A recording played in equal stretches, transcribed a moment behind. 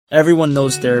Everyone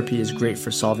knows therapy is great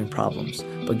for solving problems,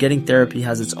 but getting therapy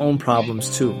has its own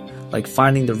problems too, like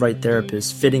finding the right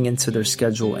therapist, fitting into their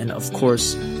schedule, and of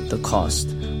course, the cost.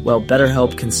 Well,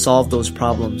 BetterHelp can solve those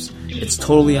problems. It's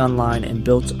totally online and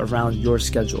built around your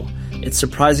schedule. It's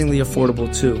surprisingly affordable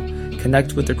too.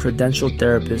 Connect with a credentialed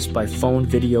therapist by phone,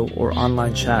 video, or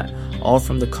online chat, all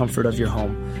from the comfort of your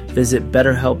home. Visit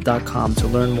BetterHelp.com to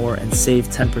learn more and save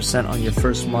 10% on your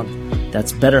first month.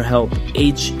 That's BetterHelp,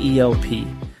 H-E-L-P.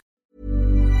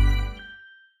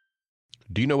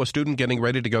 Do you know a student getting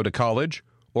ready to go to college?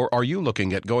 Or are you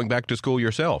looking at going back to school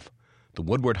yourself? The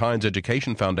Woodward Hines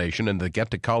Education Foundation and the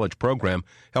Get to College program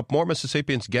help more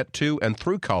Mississippians get to and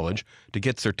through college to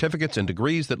get certificates and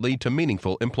degrees that lead to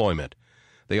meaningful employment.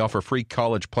 They offer free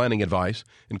college planning advice,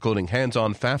 including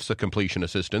hands-on FAFSA completion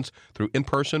assistance through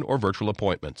in-person or virtual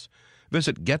appointments.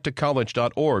 Visit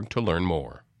gettocollege.org to learn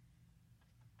more.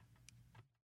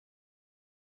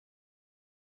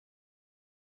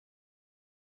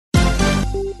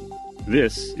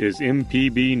 This is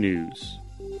MPB News.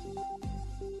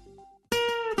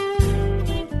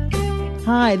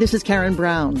 Hi, this is Karen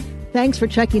Brown. Thanks for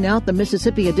checking out the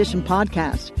Mississippi Edition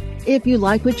podcast. If you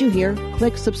like what you hear,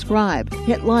 click subscribe,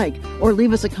 hit like, or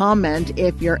leave us a comment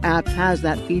if your app has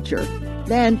that feature.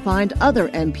 Then find other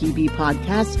MPB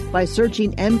podcasts by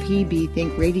searching MPB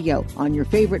Think Radio on your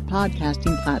favorite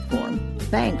podcasting platform.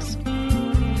 Thanks.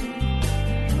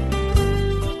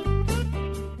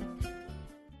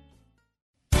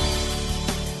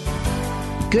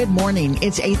 Good morning.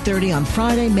 It's 8:30 on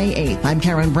Friday, May 8th. I'm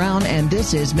Karen Brown, and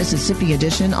this is Mississippi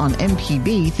Edition on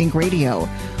MPB Think Radio.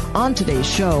 On today's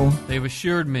show, they've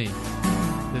assured me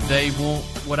that they want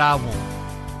what I want,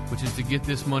 which is to get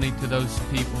this money to those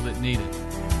people that need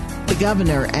it. The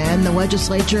governor and the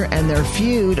legislature and their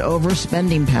feud over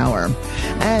spending power.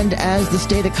 And as the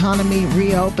state economy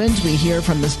reopens, we hear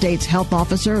from the state's health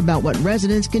officer about what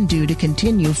residents can do to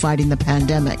continue fighting the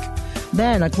pandemic.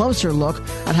 Then a closer look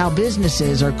at how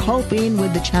businesses are coping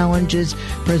with the challenges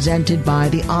presented by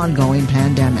the ongoing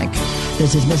pandemic.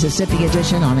 This is Mississippi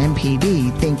Edition on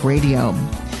MPB Think Radio.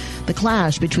 The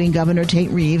clash between Governor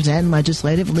Tate Reeves and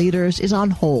legislative leaders is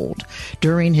on hold.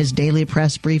 During his daily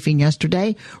press briefing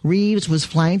yesterday, Reeves was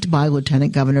flanked by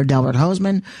Lieutenant Governor Delbert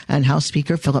Hosemann and House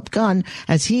Speaker Philip Gunn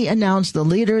as he announced the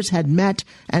leaders had met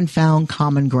and found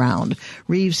common ground.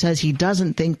 Reeves says he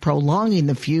doesn't think prolonging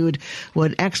the feud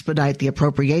would expedite the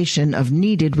appropriation of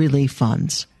needed relief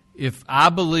funds. If I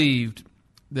believed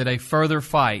that a further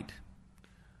fight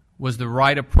was the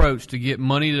right approach to get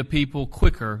money to people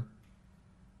quicker,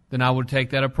 then I would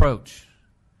take that approach.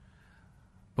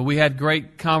 But we had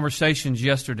great conversations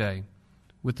yesterday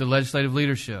with the legislative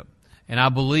leadership, and I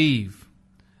believe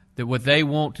that what they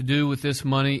want to do with this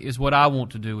money is what I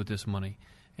want to do with this money,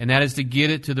 and that is to get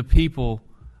it to the people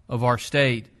of our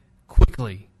state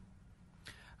quickly.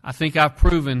 I think I've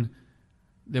proven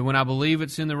that when I believe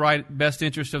it's in the best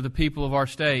interest of the people of our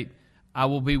state, I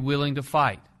will be willing to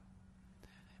fight.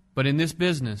 But in this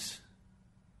business,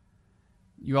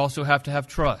 you also have to have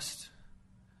trust.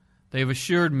 They've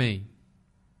assured me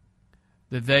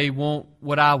that they want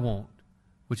what I want,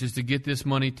 which is to get this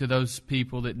money to those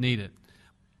people that need it.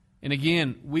 And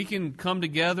again, we can come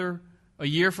together a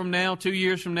year from now, 2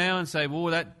 years from now, and say, well,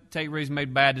 that Tate Reeves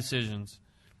made bad decisions.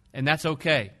 And that's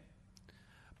okay.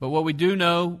 But what we do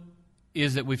know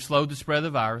is that we've slowed the spread of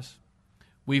the virus.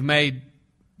 We've made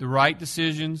the right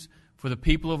decisions for the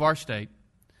people of our state.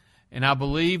 And I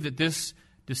believe that this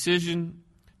decision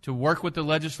to work with the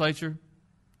legislature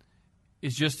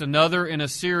is just another in a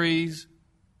series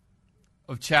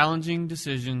of challenging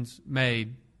decisions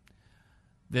made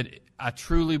that I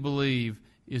truly believe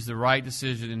is the right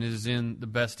decision and is in the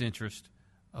best interest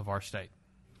of our state.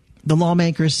 The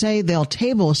lawmakers say they'll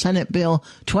table Senate Bill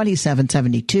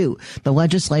 2772, the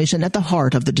legislation at the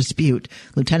heart of the dispute.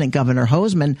 Lieutenant Governor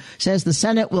Hosemann says the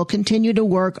Senate will continue to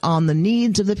work on the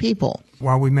needs of the people.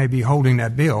 While we may be holding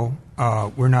that bill,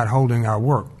 we're not holding our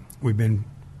work. We've been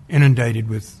inundated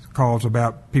with calls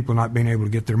about people not being able to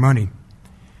get their money.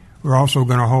 We're also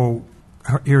going to hold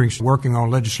hearings working on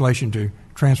legislation to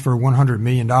transfer $100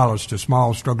 million to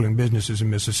small, struggling businesses in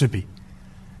Mississippi.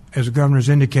 As the governor's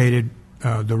indicated,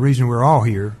 the reason we're all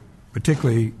here,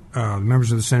 particularly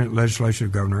members of the Senate,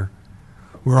 legislative governor,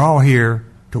 we're all here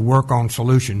to work on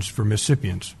solutions for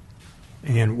Mississippians.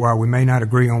 And while we may not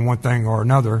agree on one thing or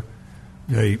another,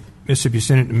 the Mississippi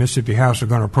Senate and Mississippi House are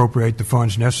going to appropriate the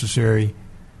funds necessary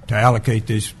to allocate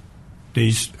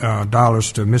these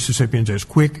dollars to Mississippians as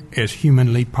quick as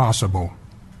humanly possible.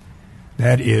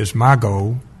 That is my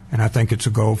goal, and I think it's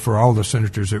a goal for all the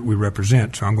senators that we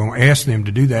represent. So I'm going to ask them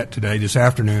to do that today, this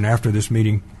afternoon, after this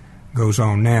meeting goes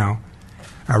on now.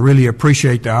 I really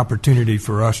appreciate the opportunity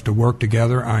for us to work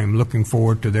together. I am looking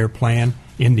forward to their plan.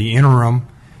 In the interim,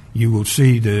 you will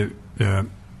see the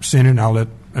Senate. I'll let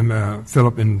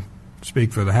Philip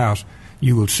speak for the House.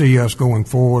 You will see us going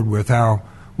forward with how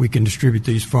we can distribute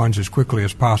these funds as quickly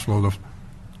as possible,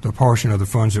 the portion of the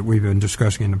funds that we've been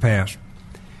discussing in the past.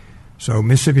 So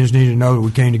Mississippians need to know that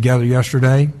we came together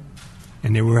yesterday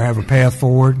and that we have a path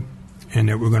forward and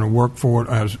that we're going to work forward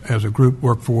as a group,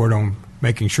 work forward on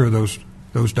making sure those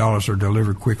dollars are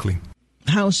delivered quickly.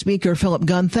 House Speaker Philip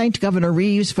Gunn thanked Governor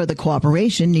Reeves for the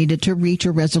cooperation needed to reach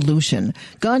a resolution.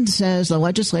 Gunn says the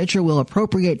legislature will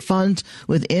appropriate funds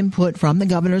with input from the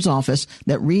governor's office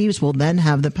that Reeves will then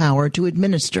have the power to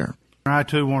administer. I,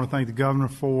 too, want to thank the governor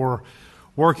for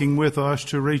working with us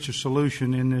to reach a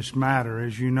solution in this matter.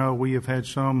 As you know, we have had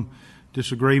some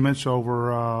disagreements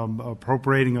over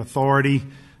appropriating authority.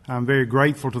 I'm very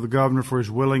grateful to the governor for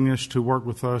his willingness to work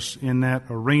with us in that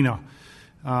arena.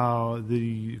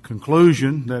 The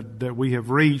conclusion that we have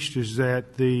reached is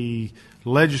that the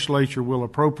legislature will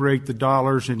appropriate the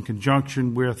dollars in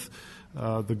conjunction with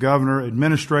the governor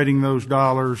administrating those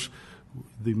dollars.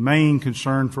 The main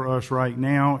concern for us right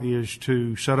now is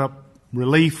to set up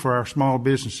relief for our small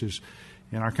businesses.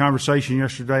 In our conversation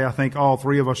yesterday, I think all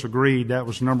three of us agreed that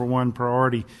was number one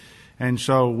priority. And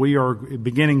so we are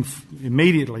beginning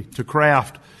immediately to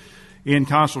craft, in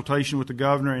consultation with the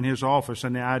governor and his office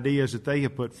and the ideas that they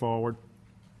have put forward,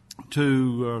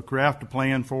 to craft a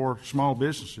plan for small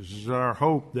businesses. It's our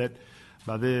hope that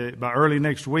by early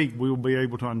next week we will be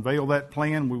able to unveil that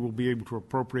plan. We will be able to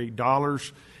appropriate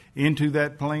dollars into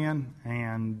that plan,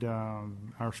 and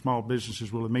our small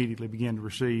businesses will immediately begin to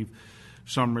receive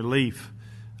some relief.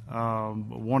 I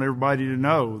want everybody to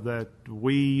know that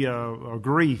we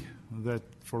agree that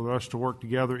for us to work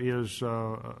together is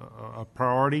a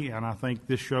priority, and I think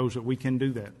this shows that we can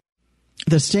do that.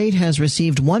 The state has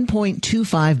received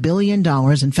 $1.25 billion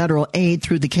in federal aid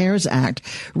through the CARES Act.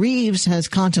 Reeves has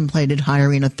contemplated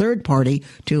hiring a third party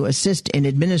to assist in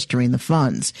administering the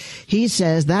funds. He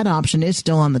says that option is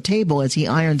still on the table as he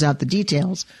irons out the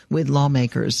details with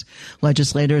lawmakers.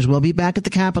 Legislators will be back at the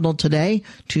Capitol today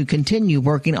to continue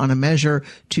working on a measure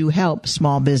to help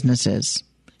small businesses.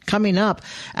 Coming up,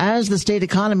 as the state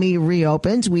economy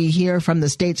reopens, we hear from the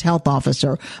state's health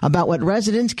officer about what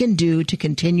residents can do to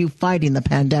continue fighting the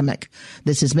pandemic.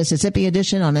 This is Mississippi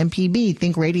Edition on MPB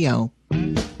Think Radio.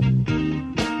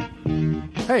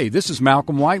 Hey, this is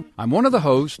Malcolm White. I'm one of the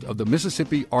hosts of the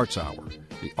Mississippi Arts Hour,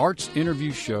 the arts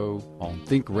interview show on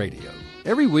Think Radio.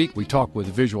 Every week we talk with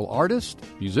visual artists,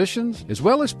 musicians, as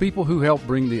well as people who help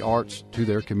bring the arts to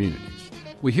their communities.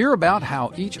 We hear about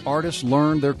how each artist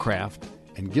learned their craft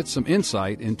and get some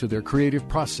insight into their creative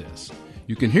process.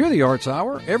 You can hear the Arts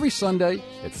Hour every Sunday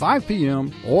at 5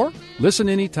 p.m. or listen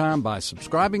anytime by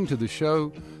subscribing to the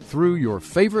show through your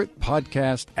favorite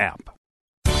podcast app.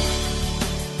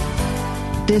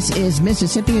 This is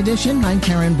Mississippi Edition. I'm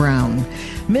Karen Brown.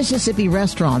 Mississippi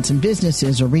restaurants and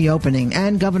businesses are reopening,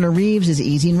 and Governor Reeves is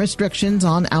easing restrictions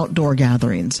on outdoor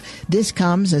gatherings. This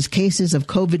comes as cases of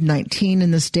COVID-19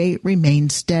 in the state remain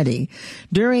steady.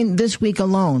 During this week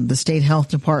alone, the state health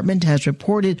department has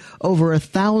reported over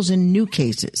 1,000 new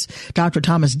cases. Dr.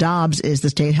 Thomas Dobbs is the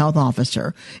state health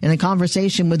officer. In a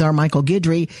conversation with our Michael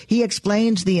Guidry, he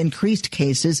explains the increased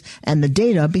cases and the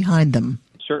data behind them.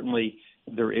 Certainly,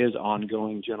 there is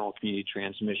ongoing general community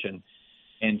transmission.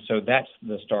 And so that's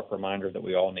the stark reminder that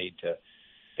we all need to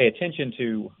pay attention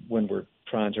to when we're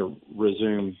trying to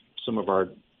resume some of our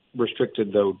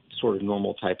restricted, though sort of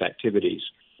normal type activities.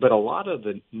 But a lot of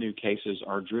the new cases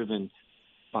are driven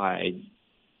by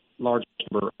large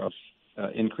number of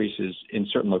increases in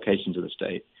certain locations of the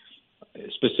state.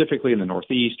 Specifically in the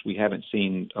Northeast, we haven't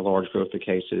seen a large growth of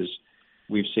cases.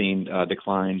 We've seen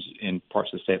declines in parts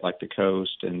of the state like the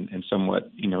coast and somewhat,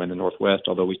 in the Northwest,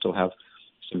 although we still have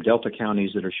some Delta counties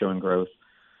that are showing growth.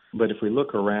 But if we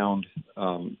look around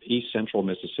east central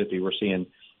Mississippi, we're seeing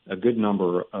a good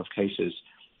number of cases.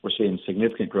 We're seeing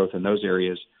significant growth in those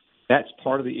areas. That's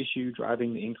part of the issue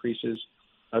driving the increases.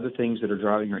 Other things that are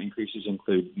driving our increases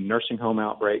include nursing home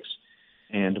outbreaks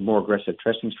and more aggressive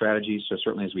testing strategies. So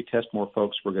certainly as we test more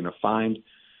folks, we're going to find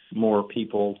more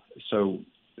people. So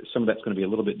some of that's going to be a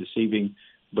little bit deceiving,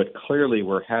 but clearly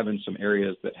we're having some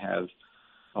areas that have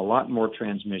a lot more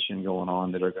transmission going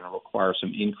on that are going to require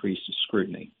some increased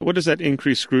scrutiny. What does that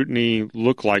increased scrutiny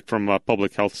look like from a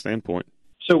public health standpoint?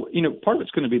 So, part of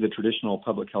it's going to be the traditional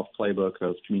public health playbook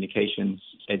of communications,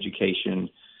 education,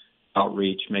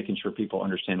 outreach, making sure people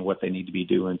understand what they need to be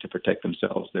doing to protect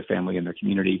themselves, their family, and their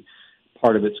community.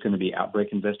 Part of it's going to be outbreak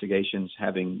investigations,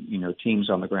 having, teams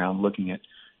on the ground looking at,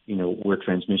 where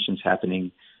transmission's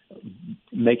happening,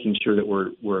 making sure that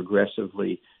we're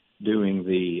aggressively doing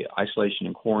the isolation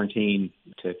and quarantine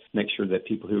to make sure that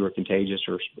people who are contagious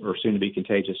or soon to be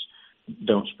contagious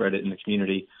don't spread it in the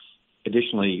community.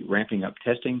 Additionally, ramping up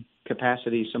testing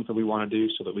capacity is something we want to do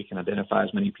so that we can identify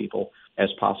as many people as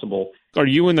possible. Are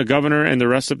you and the governor and the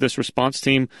rest of this response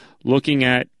team looking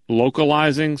at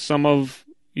localizing some of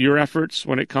your efforts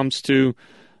when it comes to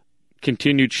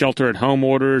continued shelter-at-home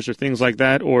orders or things like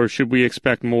that, or should we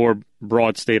expect more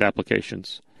broad state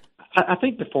applications? I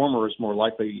think the former is more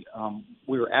likely.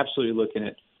 We were absolutely looking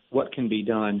at what can be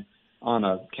done on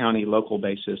a county local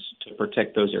basis to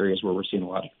protect those areas where we're seeing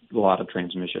a lot of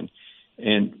transmission.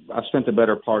 And I've spent the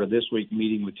better part of this week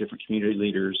meeting with different community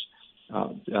leaders,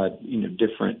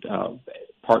 different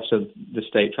parts of the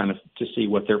state, trying to see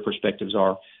what their perspectives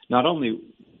are, not only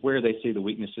where they see the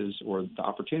weaknesses or the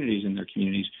opportunities in their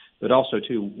communities, but also,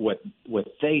 too, what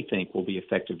they think will be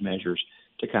effective measures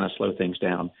to kind of slow things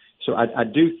down. So I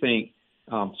do think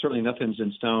certainly nothing's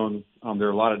in stone. There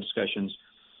are a lot of discussions,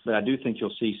 but I do think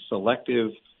you'll see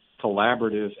selective,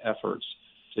 collaborative efforts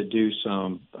to do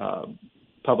some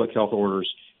public health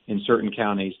orders in certain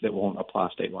counties that won't apply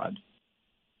statewide.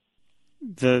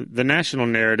 The national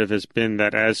narrative has been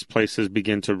that as places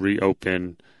begin to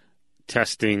reopen,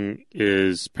 testing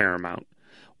is paramount.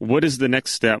 What is the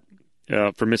next step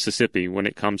for Mississippi when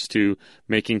it comes to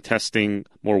making testing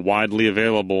more widely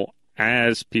available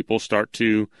as people start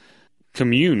to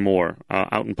commune more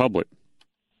out in public?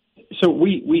 So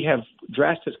we have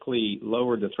drastically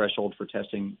lowered the threshold for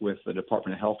testing with the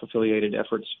Department of Health affiliated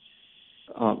efforts.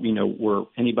 Where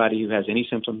anybody who has any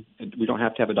symptom, we don't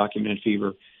have to have a documented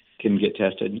fever, can get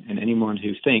tested, and anyone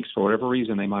who thinks for whatever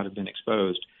reason they might have been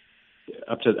exposed,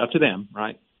 up to them,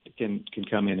 right, can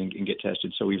come in and get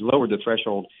tested. So we've lowered the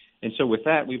threshold, and so with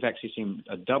that, we've actually seen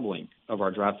a doubling of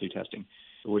our drive-through testing,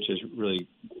 which is really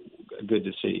good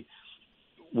to see.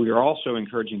 We are also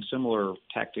encouraging similar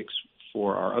tactics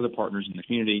for our other partners in the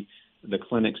community, the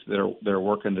clinics that are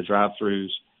working the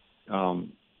drive-throughs,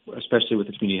 especially with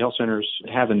the community health centers,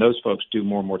 having those folks do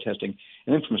more and more testing.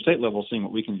 And then from a state level, seeing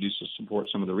what we can do to support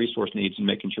some of the resource needs and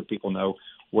making sure people know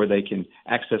where they can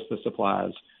access the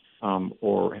supplies,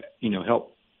 or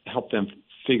help them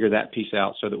figure that piece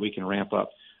out so that we can ramp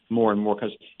up more and more.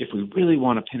 Because if we really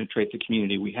want to penetrate the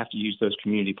community, we have to use those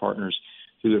community partners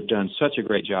who have done such a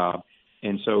great job.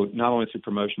 And so not only through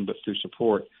promotion but through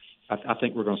support, I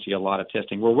think we're going to see a lot of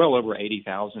testing. We're well over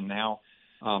 80,000 now.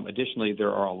 Additionally,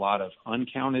 there are a lot of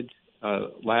uncounted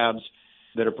labs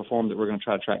that are performed that we're going to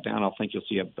try to track down. I think you'll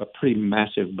see a pretty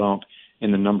massive bump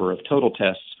in the number of total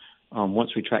tests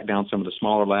once we track down some of the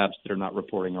smaller labs that are not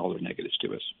reporting all their negatives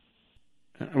to us.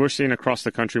 We're seeing across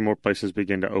the country more places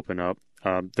begin to open up.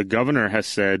 The governor has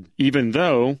said, even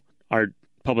though our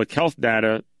public health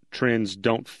data trends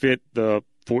don't fit the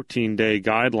 14-day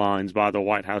guidelines by the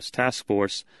White House task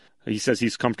force, he says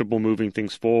he's comfortable moving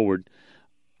things forward.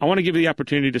 I want to give you the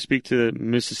opportunity to speak to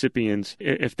Mississippians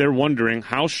if they're wondering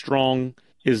how strong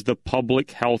is the public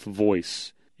health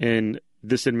voice in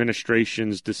this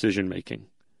administration's decision-making.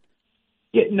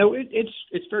 Yeah, no,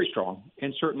 it's very strong.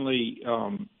 And certainly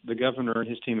the governor and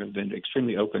his team have been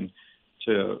extremely open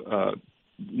to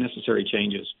necessary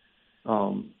changes.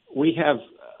 We have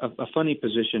a funny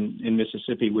position in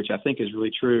Mississippi, which I think is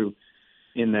really true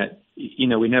in that,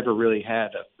 we never really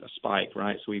had a spike,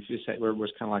 right? So we've just we're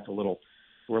kind of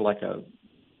like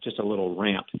just a little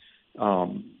ramp.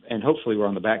 And hopefully we're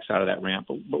on the backside of that ramp,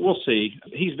 but we'll see.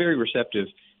 He's very receptive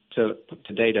to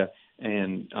data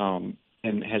and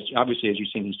has obviously, as you've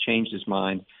seen, he's changed his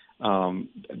mind,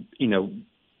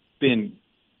 been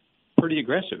pretty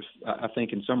aggressive, I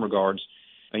think, in some regards.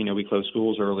 We closed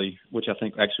schools early, which I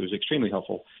think actually was extremely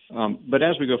helpful. But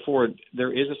as we go forward,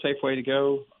 there is a safe way to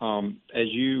go. As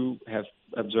you have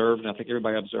observed, and I think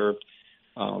everybody observed,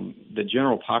 the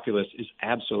general populace is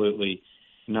absolutely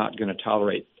not going to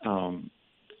tolerate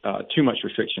too much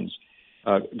restrictions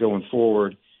going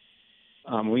forward.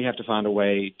 We have to find a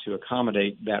way to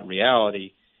accommodate that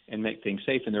reality and make things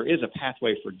safe. And there is a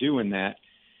pathway for doing that,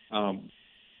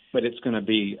 but it's going to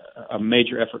be a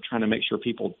major effort trying to make sure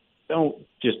people don't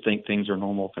just think things are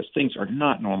normal, because things are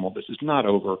not normal. This is not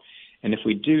over. And if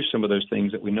we do some of those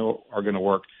things that we know are going to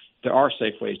work, there are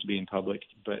safe ways to be in public,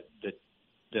 but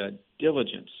the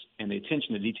diligence and the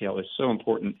attention to detail is so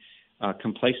important.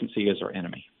 Complacency is our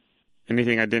enemy.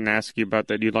 Anything I didn't ask you about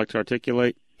that you'd like to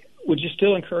articulate? Would you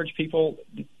still encourage people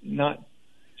not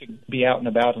to be out and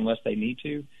about unless they need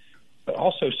to? But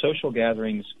also social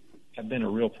gatherings have been a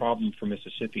real problem for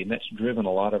Mississippi, and that's driven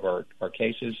a lot of our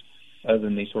cases, other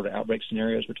than these sort of outbreak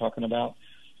scenarios we're talking about.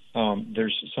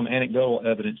 There's some anecdotal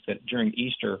evidence that during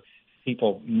Easter,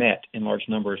 people met in large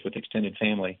numbers with extended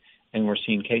family, and we're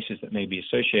seeing cases that may be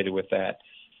associated with that.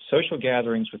 Social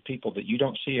gatherings with people that you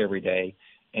don't see every day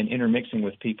and intermixing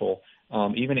with people,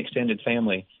 even extended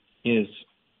family, is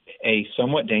a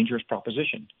somewhat dangerous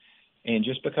proposition. And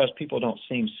just because people don't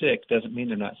seem sick doesn't mean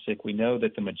they're not sick. We know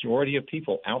that the majority of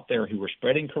people out there who are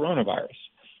spreading coronavirus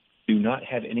do not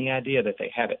have any idea that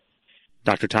they have it.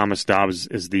 Dr. Thomas Dobbs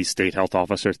is the state health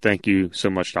officer. Thank you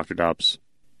so much, Dr. Dobbs.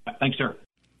 Thanks, sir.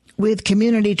 With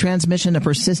community transmission a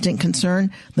persistent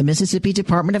concern, the Mississippi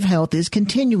Department of Health is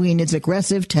continuing its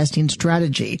aggressive testing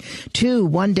strategy. 2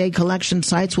 one-day collection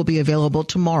sites will be available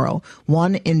tomorrow,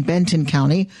 one in Benton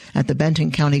County at the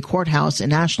Benton County Courthouse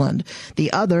in Ashland,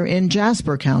 the other in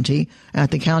Jasper County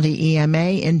at the county EMA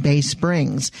in Bay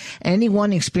Springs.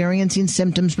 Anyone experiencing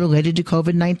symptoms related to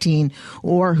COVID-19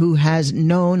 or who has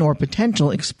known or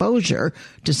potential exposure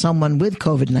to someone with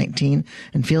COVID-19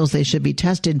 and feels they should be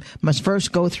tested must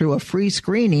first go through a free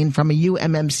screening from a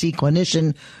UMMC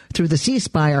clinician through the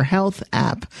C-Spire Health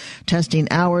app. Testing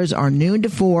hours are noon to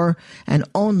 4, and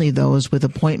only those with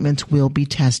appointments will be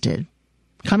tested.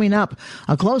 Coming up,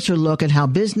 a closer look at how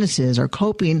businesses are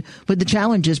coping with the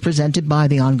challenges presented by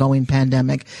the ongoing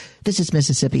pandemic. This is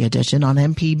Mississippi Edition on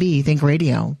MPB Think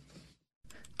Radio.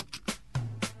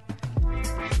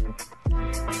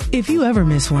 If you ever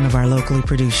miss one of our locally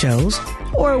produced shows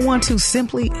or want to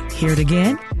simply hear it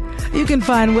again, you can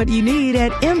find what you need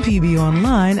at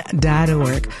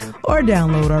mpbonline.org or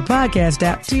download our podcast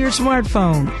app to your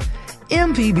smartphone.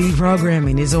 MPB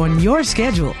programming is on your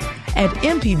schedule at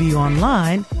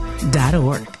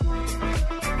mpbonline.org.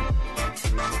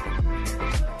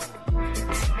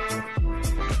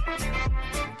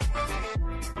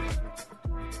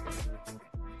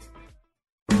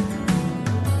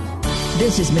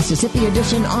 This is Mississippi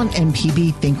Edition on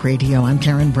MPB Think Radio. I'm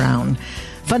Karen Brown.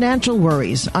 Financial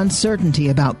worries, uncertainty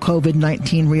about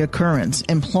COVID-19 reoccurrence,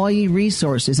 employee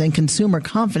resources, and consumer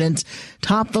confidence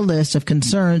top the list of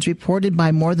concerns reported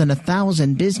by more than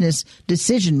 1,000 business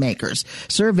decision makers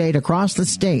surveyed across the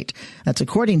state. That's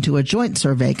according to a joint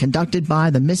survey conducted by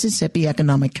the Mississippi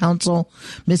Economic Council,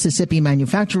 Mississippi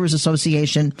Manufacturers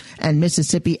Association, and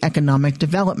Mississippi Economic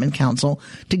Development Council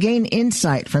to gain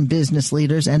insight from business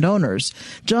leaders and owners.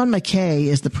 John McKay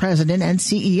is the president and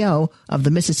CEO of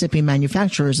the Mississippi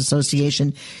Manufacturers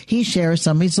Association. He shares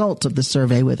some results of the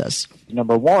survey with us.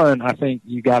 Number one, I think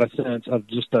you got a sense of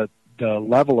just the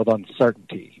level of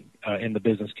uncertainty in the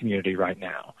business community right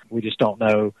now. We just don't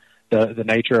know the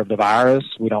nature of the virus.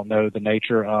 We don't know the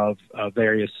nature of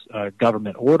various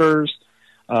government orders.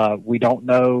 We don't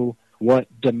know what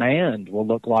demand will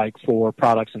look like for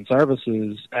products and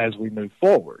services as we move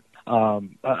forward.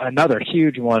 Another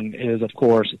huge one is, of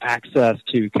course, access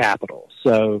to capital.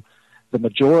 So the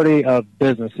majority of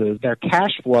businesses, their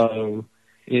cash flow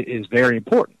is very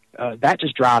important. That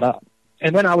just dried up.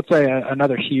 And then I would say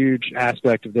another huge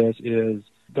aspect of this is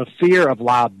the fear of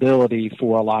liability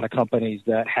for a lot of companies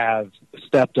that have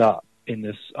stepped up in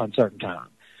this uncertain time.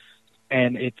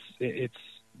 And it's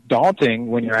daunting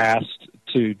when you're asked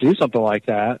to do something like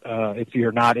that. If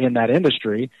you're not in that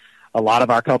industry, a lot of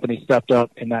our companies stepped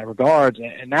up in that regard.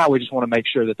 And now we just want to make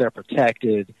sure that they're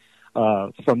protected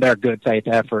from their good faith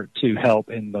effort to help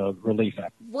in the relief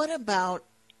effort. What about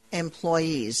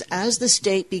employees? As the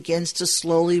state begins to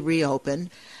slowly reopen,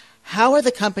 how are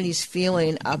the companies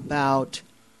feeling about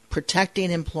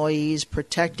protecting employees,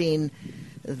 protecting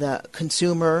the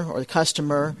consumer or the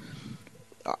customer?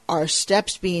 Are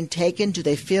steps being taken? Do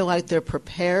they feel like they're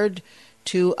prepared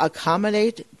to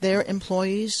accommodate their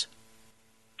employees?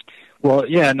 Well,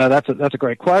 yeah, no, that's a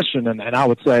great question, and I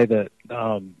would say that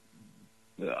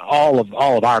all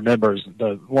of our members,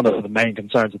 one of the main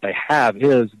concerns that they have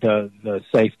is the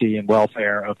safety and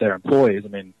welfare of their employees. I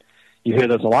mean, you hear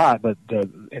this a lot, but the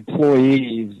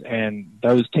employees and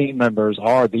those team members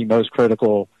are the most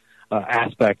critical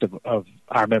aspect of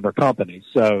our member companies.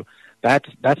 So that's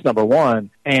number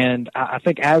one. And I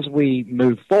think as we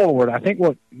move forward, I think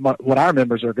what our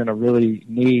members are going to really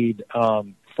need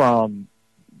from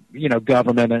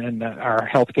government and our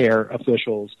healthcare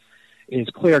officials is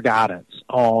clear guidance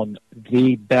on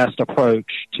the best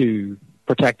approach to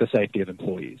protect the safety of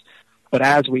employees. But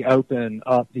as we open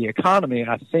up the economy,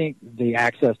 I think the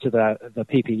access to the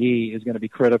PPE is going to be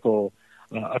critical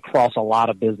across a lot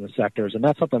of business sectors, and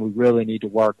that's something we really need to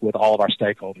work with all of our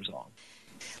stakeholders on.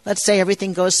 Let's say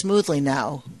everything goes smoothly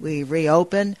now. We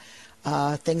reopen,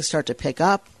 things start to pick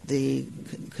up, the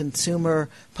consumer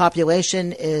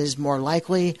population is more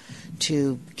likely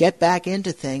to get back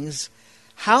into things.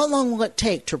 How long will it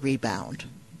take to rebound?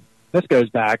 This goes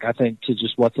back, I think, to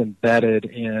just what's embedded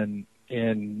in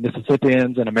in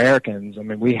Mississippians and Americans. I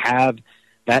mean, we have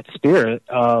that spirit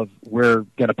of we're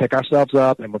going to pick ourselves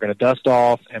up and we're going to dust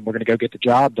off and we're going to go get the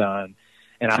job done.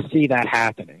 And I see that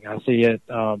happening. I see it.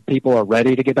 People are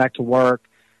ready to get back to work.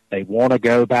 They want to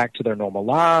go back to their normal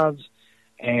lives.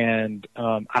 And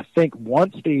I think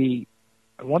once the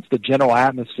general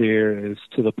atmosphere is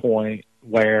to the point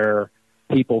where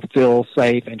people feel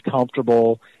safe and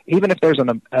comfortable, even if there's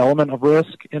an element of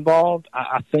risk involved,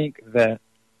 I think that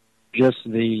just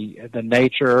the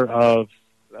nature of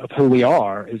who we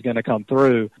are is going to come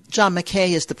through. John McKay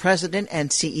is the president and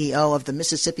CEO of the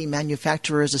Mississippi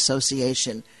Manufacturers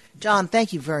Association. John,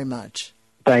 thank you very much.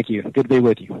 Thank you. Good to be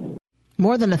with you.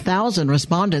 More than 1,000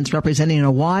 respondents representing a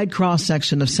wide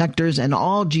cross-section of sectors and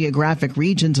all geographic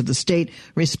regions of the state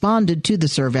responded to the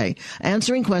survey,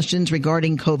 answering questions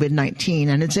regarding COVID-19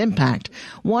 and its impact.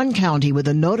 One county with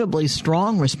a notably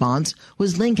strong response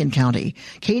was Lincoln County.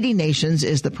 Katie Nations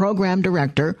is the program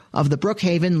director of the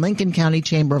Brookhaven-Lincoln County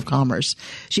Chamber of Commerce.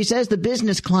 She says the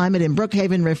business climate in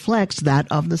Brookhaven reflects that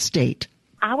of the state.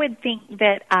 I would think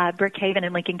that Brookhaven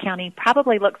and Lincoln County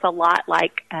probably looks a lot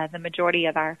like the majority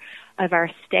of our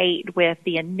state, with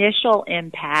the initial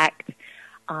impact,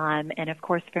 and of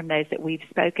course from those that we've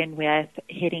spoken with,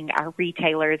 hitting our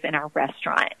retailers and our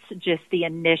restaurants. Just the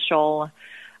initial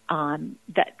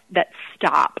that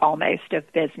stop almost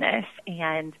of business.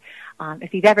 And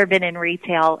if you've ever been in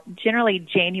retail, generally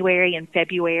January and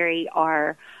February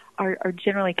are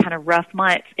generally kind of rough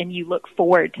months, and you look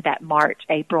forward to that March,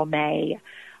 April, May,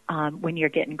 when you're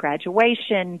getting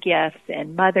graduation gifts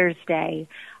and Mother's Day.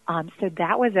 So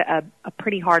that was a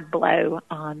pretty hard blow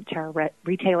to our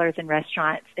retailers and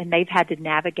restaurants, and they've had to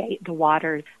navigate the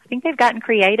waters. I think they've gotten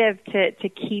creative to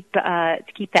keep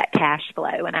that cash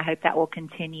flow, and I hope that will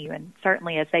continue, and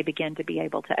certainly as they begin to be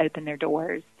able to open their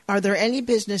doors. Are there any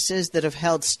businesses that have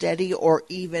held steady or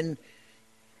even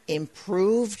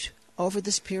improved over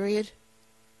this period?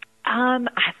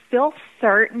 I feel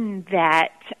certain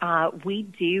that we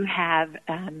do have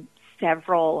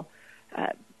several,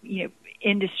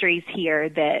 industries here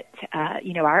that,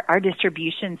 our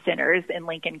distribution centers in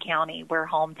Lincoln County. We're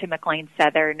home to McLean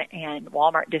Southern and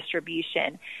Walmart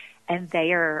Distribution, and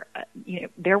they are,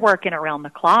 they're working around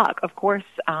the clock, of course,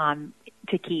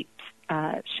 to keep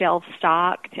shelves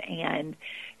stocked. And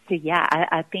so, yeah,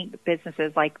 I think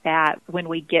businesses like that, when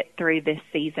we get through this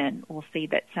season, we'll see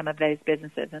that some of those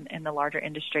businesses in the larger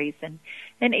industries and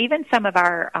even some of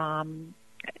our,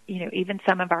 even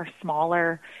some of our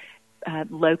smaller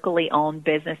locally owned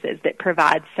businesses that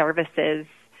provide services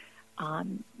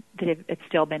that have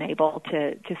still been able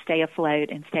to stay afloat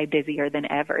and stay busier than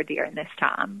ever during this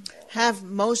time. Have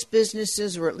most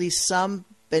businesses, or at least some,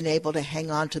 been able to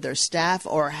hang on to their staff,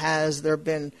 or has there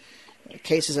been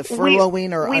cases of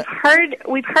furloughing?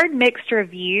 We've heard mixed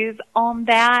reviews on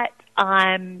that.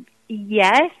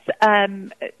 Yes.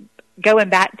 Going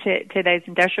back to those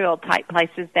industrial type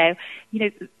places, though,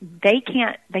 they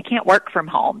can't work from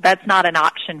home. That's not an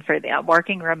option for them.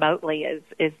 Working remotely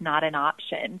is not an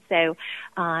option. So,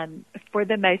 for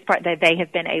the most part, they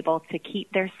have been able to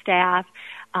keep their staff.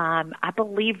 I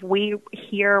believe we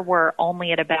here were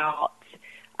only at about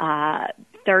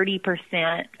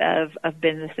 30% of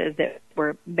businesses that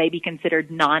were maybe considered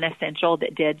non-essential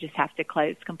that did just have to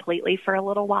close completely for a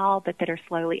little while, but that are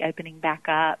slowly opening back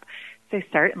up. So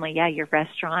certainly, yeah, your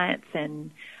restaurants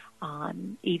and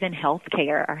even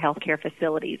healthcare, our healthcare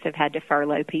facilities have had to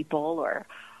furlough people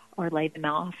or lay them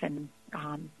off, and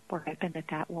we're hoping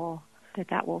that will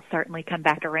certainly come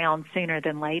back around sooner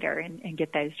than later and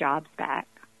get those jobs back.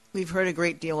 We've heard a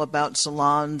great deal about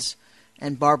salons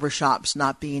and barbershops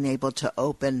not being able to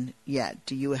open yet.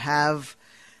 Do you have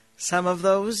some of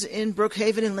those in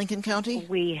Brookhaven and Lincoln County?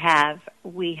 We have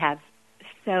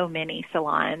so many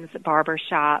salons,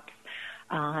 barbershops,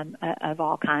 of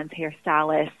all kinds,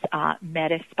 hairstylists,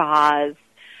 med spas,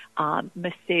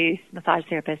 masseuse, massage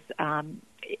therapists,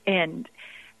 and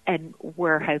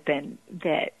we're hoping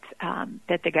that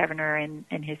the governor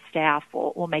and his staff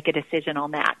will make a decision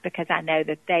on that, because I know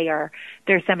that they're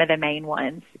some of the main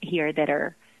ones here that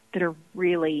are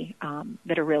really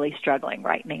struggling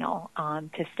right now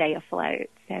to stay afloat.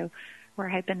 So we're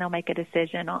hoping they'll make a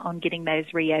decision on getting those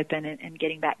reopened and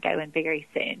getting back going very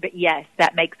soon. But yes,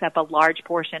 that makes up a large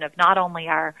portion of not only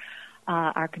our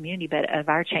community, but of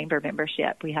our chamber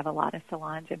membership. We have a lot of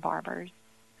salons and barbers.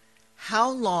 How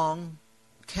long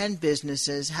can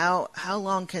businesses, how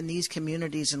long can these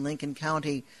communities in Lincoln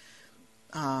County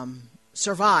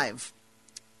survive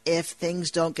if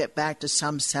things don't get back to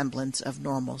some semblance of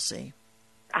normalcy?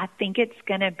 I think it's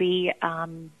going to be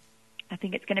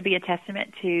a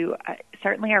testament to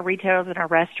certainly our retailers and our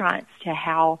restaurants, to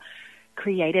how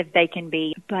creative they can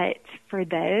be. But for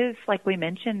those, like we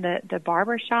mentioned, the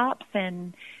barber shops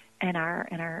and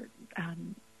our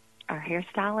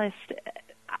hairstylists,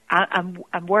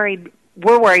 I'm worried.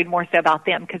 We're worried more so about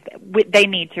them because they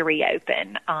need to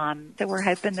reopen. So we're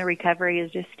hoping the recovery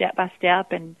is just step by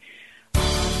step, and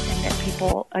that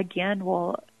people again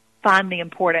will find the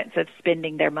importance of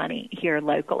spending their money here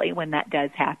locally when that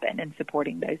does happen, and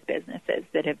supporting those businesses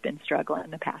that have been struggling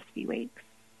the past few weeks.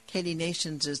 Katie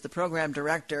Nations is the program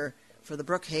director for the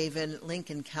Brookhaven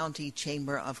Lincoln County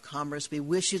Chamber of Commerce. We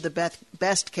wish you the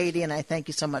best, Katie, and I thank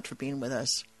you so much for being with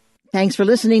us. Thanks for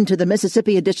listening to the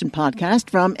Mississippi Edition podcast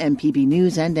from MPB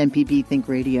News and MPB Think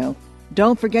Radio.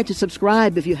 Don't forget to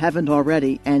subscribe if you haven't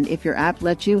already, and if your app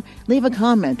lets you, leave a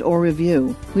comment or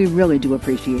review. We really do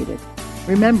appreciate it.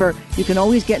 Remember, you can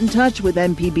always get in touch with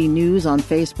MPB News on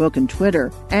Facebook and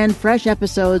Twitter, and fresh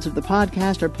episodes of the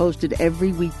podcast are posted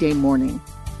every weekday morning.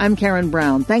 I'm Karen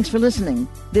Brown. Thanks for listening.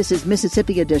 This is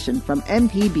Mississippi Edition from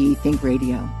MPB Think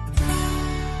Radio.